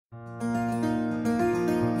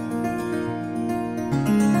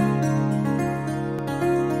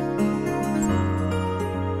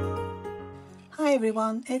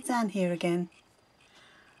everyone, it's Anne here again.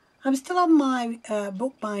 I'm still on my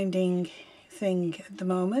bookbinding thing at the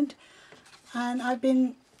moment, and I've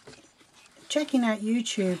been checking out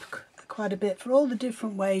YouTube quite a bit for all the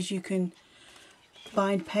different ways you can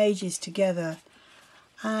bind pages together.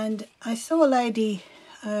 And I saw a lady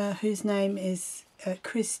whose name is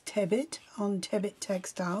Chris Tebbit on Tebbit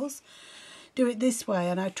Textiles do it this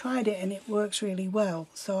way, and I tried it and it works really well,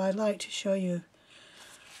 so I'd like to show you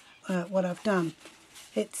what I've done.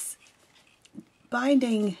 It's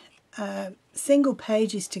binding single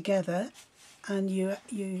pages together, and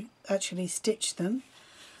you actually stitch them.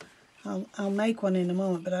 I'll make one in a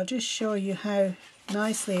moment, but I'll just show you how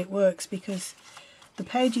nicely it works because the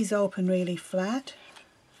pages open really flat.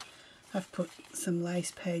 I've put some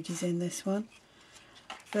lace pages in this one,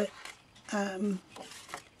 but yeah,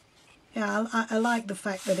 I like the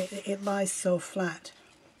fact that it lies so flat.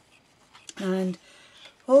 And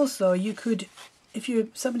also you could, if you're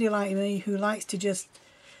somebody like me who likes to just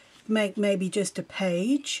make maybe just a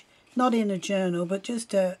page, not in a journal but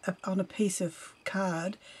just on a piece of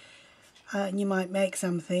card, and you might make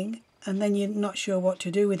something and then you're not sure what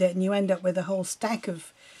to do with it, and you end up with a whole stack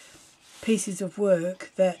of pieces of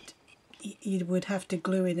work that you would have to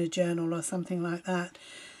glue in a journal or something like that.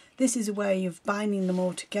 This is a way of binding them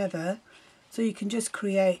all together, so you can just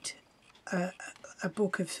create a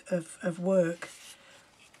book of work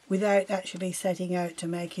without actually setting out to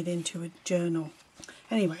make it into a journal.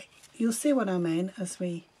 Anyway, you'll see what I mean as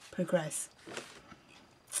we progress.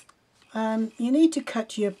 You need to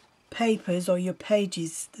cut your papers or your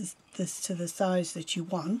pages to the size that you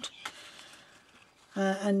want,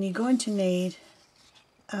 and you're going to need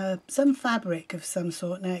some fabric of some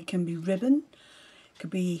sort. Now it can be ribbon, it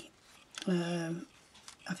could be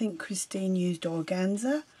I think Christine used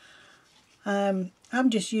organza. I'm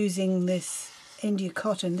just using this India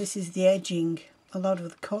cotton. This is the edging. A lot of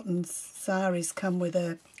the cotton saris come with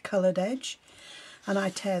a coloured edge, and I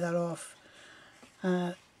tear that off,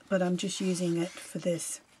 but I'm just using it for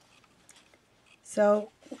this. So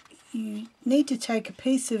you need to take a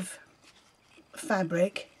piece of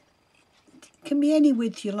fabric. It can be any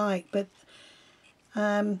width you like, but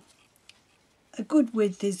a good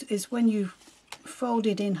width is when you fold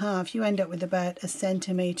it in half, you end up with about 1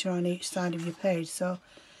 centimetre on each side of your page. So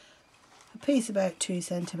a piece about 2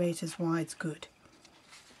 centimetres wide is good.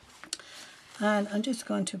 And I'm just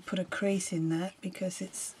going to put a crease in that because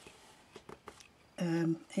it's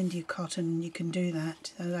India cotton, you can do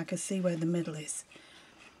that, and I can see where the middle is.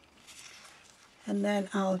 And then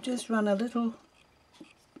I'll just run a little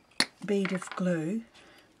bead of glue.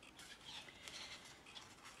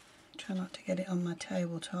 Try not to get it on my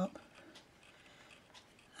tabletop.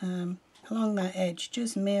 Along that edge,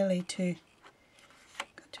 just merely to,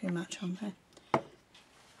 got too much on there,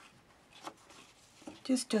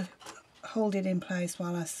 just to hold it in place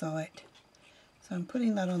while I sew it. So I'm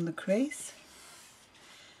putting that on the crease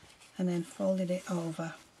and then folded it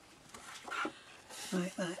over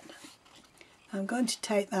like that. I'm going to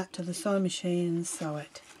take that to the sewing machine and sew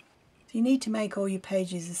it. So you need to make all your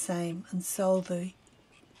pages the same and sew the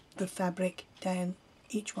fabric down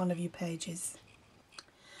each one of your pages.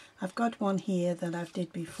 I've got one here that I've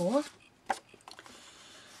did before.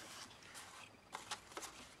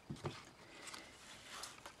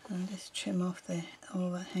 I'll just trim off the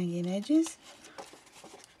overhanging edges.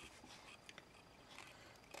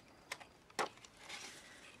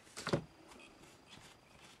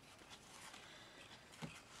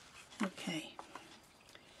 Okay.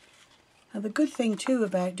 Now the good thing too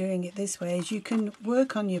about doing it this way is you can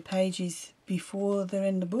work on your pages before they're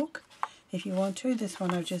in the book if you want to. This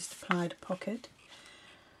one I've just applied a pocket.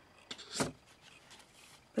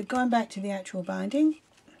 But going back to the actual binding,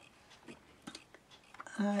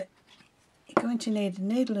 you're going to need a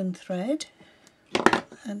needle and thread,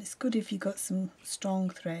 and it's good if you've got some strong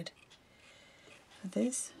thread for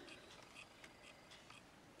this.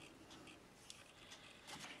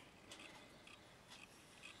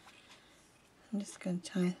 I'm just going to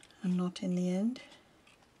tie a knot in the end.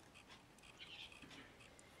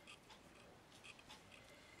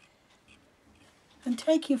 And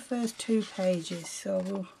take your first 2 pages, so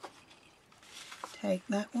we'll take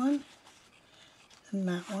that one and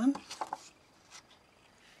that one.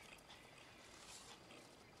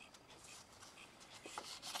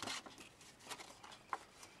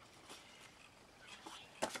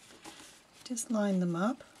 Just line them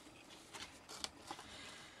up,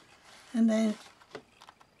 and then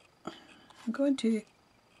I'm going to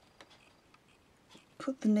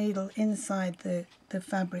put the needle inside the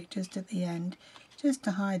fabric just at the end, just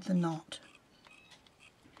to hide the knot.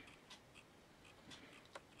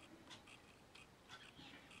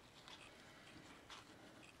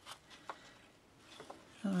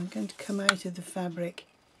 I'm going to come out of the fabric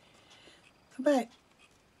about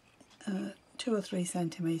 2 or 3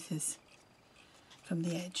 centimetres from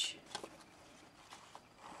the edge.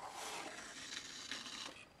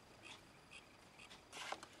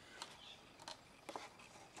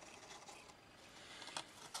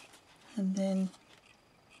 And then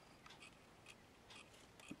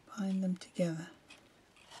bind them together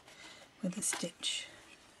with a stitch.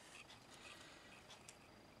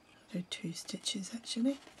 I'll do 2 stitches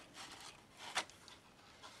actually.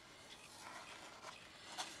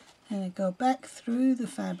 And I go back through the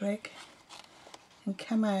fabric and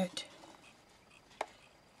come out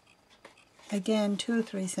again 2 or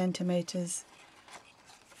 3 centimetres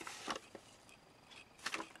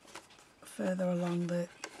further along the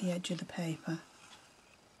edge of the paper.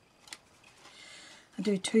 I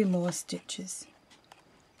do 2 more stitches.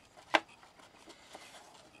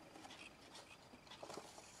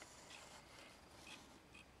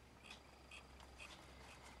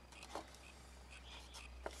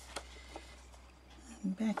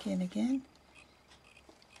 And back in again.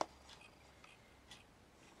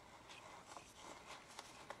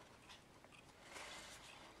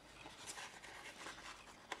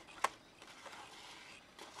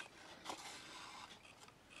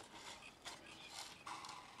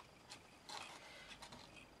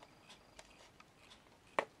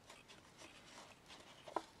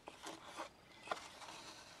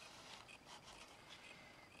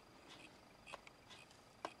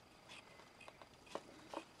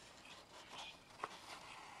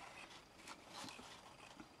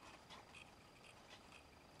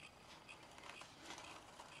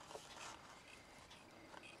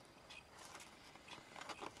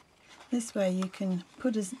 This way you can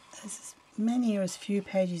put as many or as few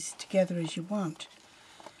pages together as you want.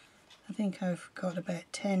 I think I've got about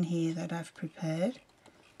 10 here that I've prepared,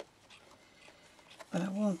 but I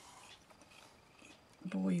won't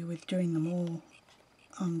bore you with doing them all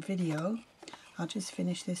on video. I'll just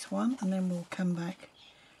finish this one and then we'll come back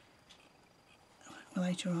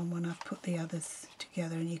later on when I've put the others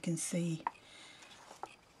together and you can see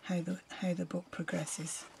how the book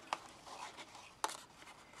progresses.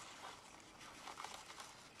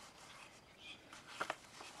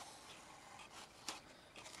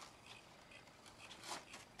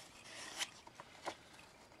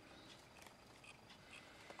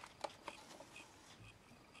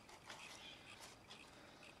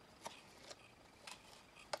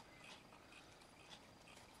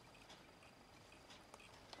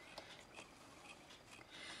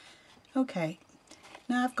 Okay,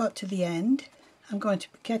 now I've got to the end. I'm going to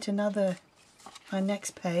get my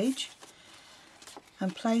next page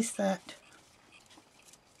and place that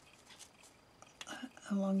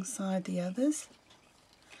alongside the others,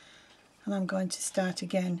 and I'm going to start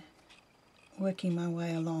again working my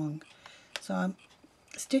way along. So I'm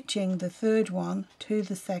stitching the third one to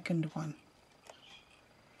the second one.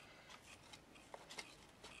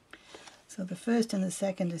 So the first and the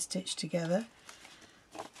second are stitched together,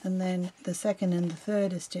 and then the second and the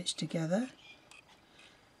third are stitched together,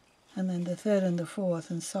 and then the third and the fourth,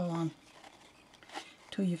 and so on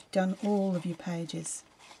till you've done all of your pages.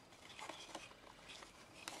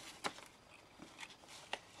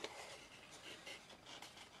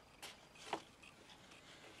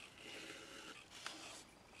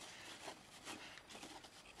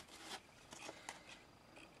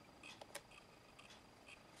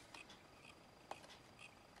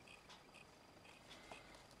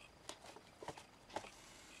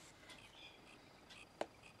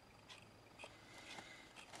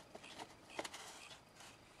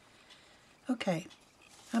 Okay,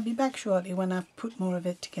 I'll be back shortly when I've put more of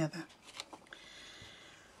it together.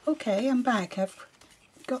 Okay, I'm back. I've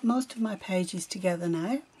got most of my pages together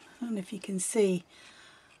now, and if you can see,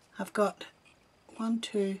 I've got 1,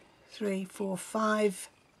 2, 3, 4, 5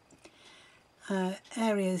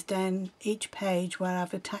 areas down each page where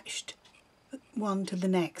I've attached one to the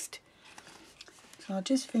next. So I'll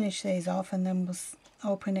just finish these off and then we'll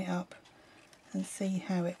open it up and see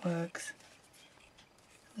how it works.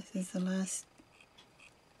 This is the last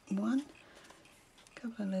one, a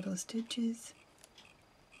couple of little stitches.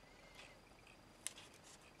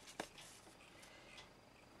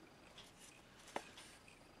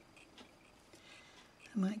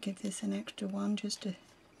 I might give this an extra one just to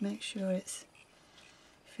make sure it's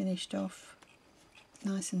finished off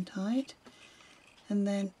nice and tight, and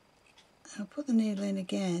then I'll put the needle in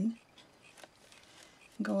again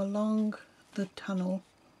and go along the tunnel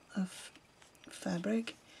of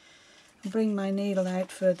fabric and bring my needle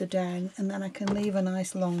out further down, and then I can leave a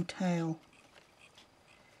nice long tail.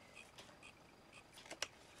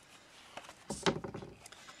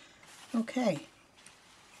 Okay,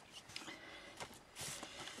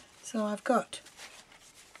 so I've got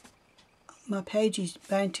my pages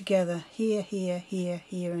bound together here, here, here,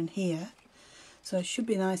 here and here, so it should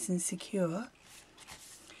be nice and secure.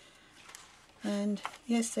 And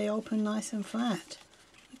yes, they open nice and flat.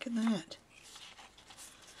 Look at that.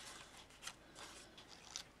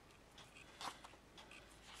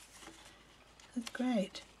 That's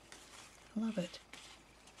great. I love it.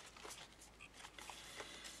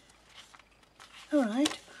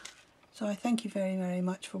 Alright, so I thank you very, very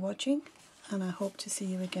much for watching, and I hope to see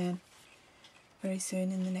you again very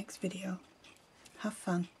soon in the next video. Have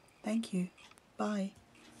fun. Thank you. Bye.